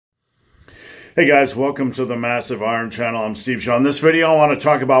Hey guys, welcome to the Massive Iron Channel. I'm Steve Shaw. In this video, I want to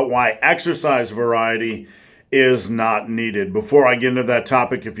talk about why exercise variety is not needed. Before I get into that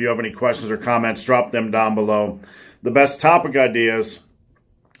topic, if you have any questions or comments, drop them down below. The best topic ideas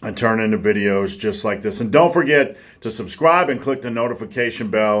I turn into videos just like this. And don't forget to subscribe and click the notification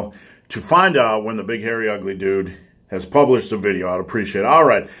bell to find out when the Big Hairy Ugly Dude has published a video. I'd appreciate it. All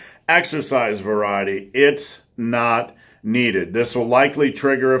right, exercise variety, it's not needed. This will likely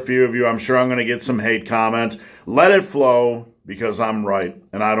trigger a few of you. I'm sure I'm going to get some hate comments. Let it flow because I'm right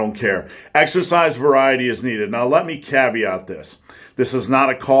and I don't care. Exercise variety is needed. Now let me caveat this. This is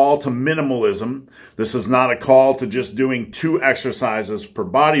not a call to minimalism. This is not a call to just doing 2 exercises per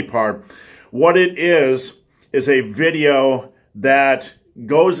body part. What it is a video that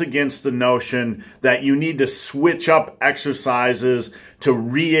goes against the notion that you need to switch up exercises to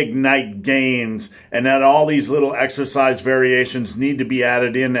reignite gains and that all these little exercise variations need to be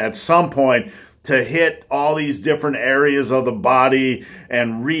added in at some point to hit all these different areas of the body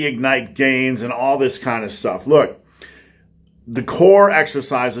and reignite gains and all this kind of stuff. Look, the core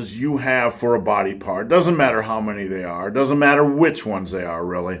exercises you have for a body part, doesn't matter how many they are, doesn't matter which ones they are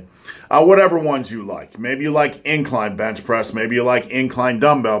really, whatever ones you like. Maybe you like incline bench press, maybe you like incline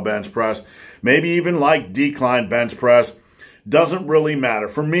dumbbell bench press, maybe even like decline bench press, doesn't really matter.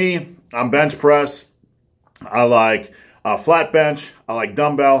 For me, on bench press, I like flat bench, I like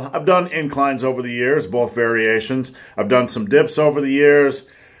dumbbell. I've done inclines over the years, both variations. I've done some dips over the years.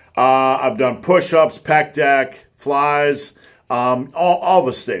 I've done push-ups, pec deck, flies, all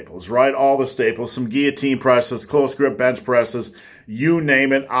the staples, right? All the staples, some guillotine presses, close grip bench presses, you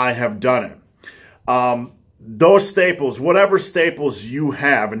name it, I have done it. Those staples, whatever staples you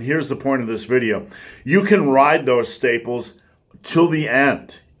have, and here's the point of this video, you can ride those staples till the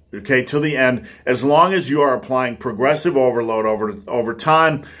end, okay, till the end, as long as you are applying progressive overload over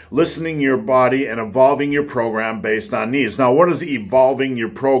time, listening to your body and evolving your program based on needs. Now, what does evolving your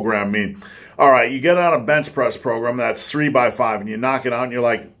program mean? All right, you get on a bench press program that's 3x5 and you knock it out and you're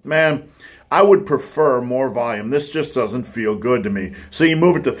like, man, I would prefer more volume. This just doesn't feel good to me. So you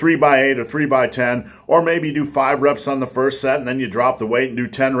move it to 3x8 or 3x10, or maybe you do 5 reps on the first set and then you drop the weight and do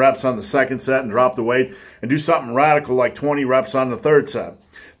 10 reps on the second set and drop the weight and do something radical like 20 reps on the third set.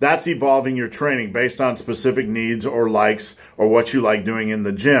 That's evolving your training based on specific needs or likes or what you like doing in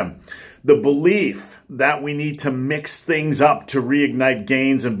the gym. The belief that we need to mix things up to reignite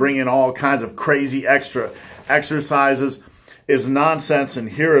gains and bring in all kinds of crazy extra exercises is nonsense, and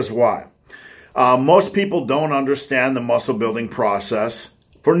here is why. Most people don't understand the muscle building process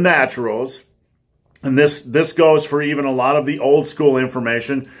for naturals, and this goes for even a lot of the old school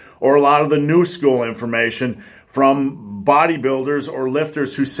information or a lot of the new school information from bodybuilders or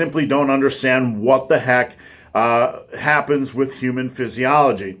lifters who simply don't understand what the heck happens with human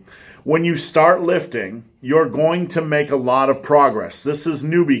physiology. When you start lifting, you're going to make a lot of progress. This is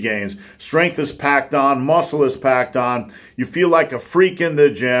newbie gains. Strength is packed on, muscle is packed on. You feel like a freak in the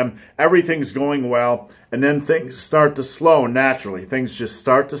gym. Everything's going well. And then things start to slow naturally. Things just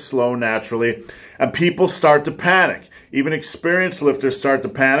start to slow naturally. And people start to panic. Even experienced lifters start to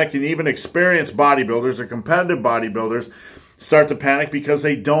panic. And even experienced bodybuilders or competitive bodybuilders start to panic because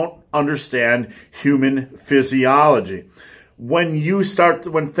they don't understand human physiology. When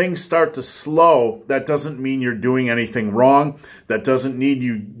things start to slow, that doesn't mean you're doing anything wrong. That doesn't mean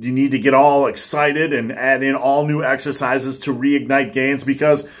you need to get all excited and add in all new exercises to reignite gains,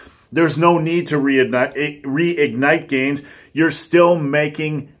 because there's no need to reignite gains. You're still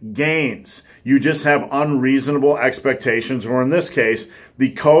making gains. You just have unreasonable expectations, or in this case,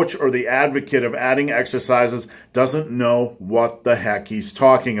 the coach or the advocate of adding exercises doesn't know what the heck he's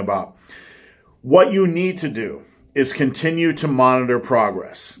talking about. What you need to do is continue to monitor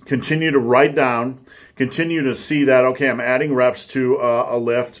progress. Continue to write down, continue to see that, okay, I'm adding reps to a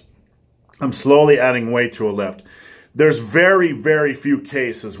lift. I'm slowly adding weight to a lift. There's very, very few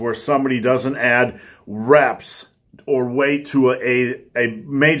cases where somebody doesn't add reps or weight to a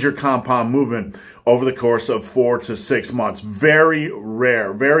major compound movement over the course of 4 to 6 months. Very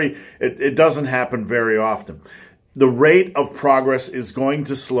rare. It doesn't happen very often. The rate of progress is going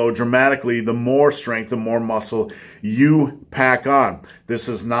to slow dramatically the more strength, the more muscle you pack on. This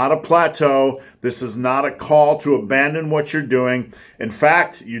is not a plateau. This is not a call to abandon what you're doing. In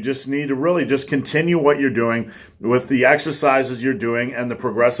fact, you just need to really just continue what you're doing with the exercises you're doing and the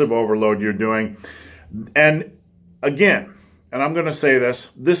progressive overload you're doing. And again, and I'm going to say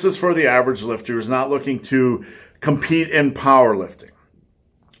this is for the average lifter who's not looking to compete in powerlifting.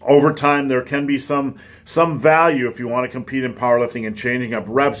 Over time, there can be some value if you want to compete in powerlifting and changing up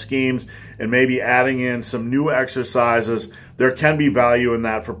rep schemes and maybe adding in some new exercises. There can be value in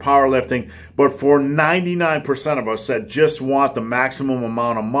that for powerlifting. But for 99% of us that just want the maximum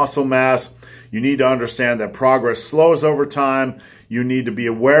amount of muscle mass, you need to understand that progress slows over time. You need to be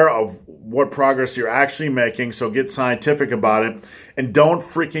aware of what progress you're actually making, so get scientific about it. And don't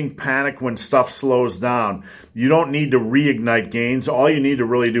freaking panic when stuff slows down. You don't need to reignite gains. All you need to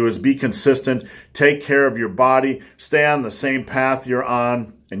really do is be consistent, take care of your body, stay on the same path you're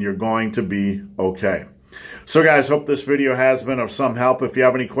on, and you're going to be okay. So guys, hope this video has been of some help. If you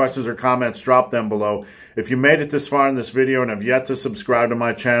have any questions or comments, drop them below. If you made it this far in this video and have yet to subscribe to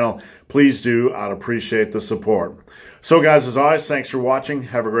my channel, please do. I'd appreciate the support. So guys, as always, thanks for watching.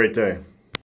 Have a great day.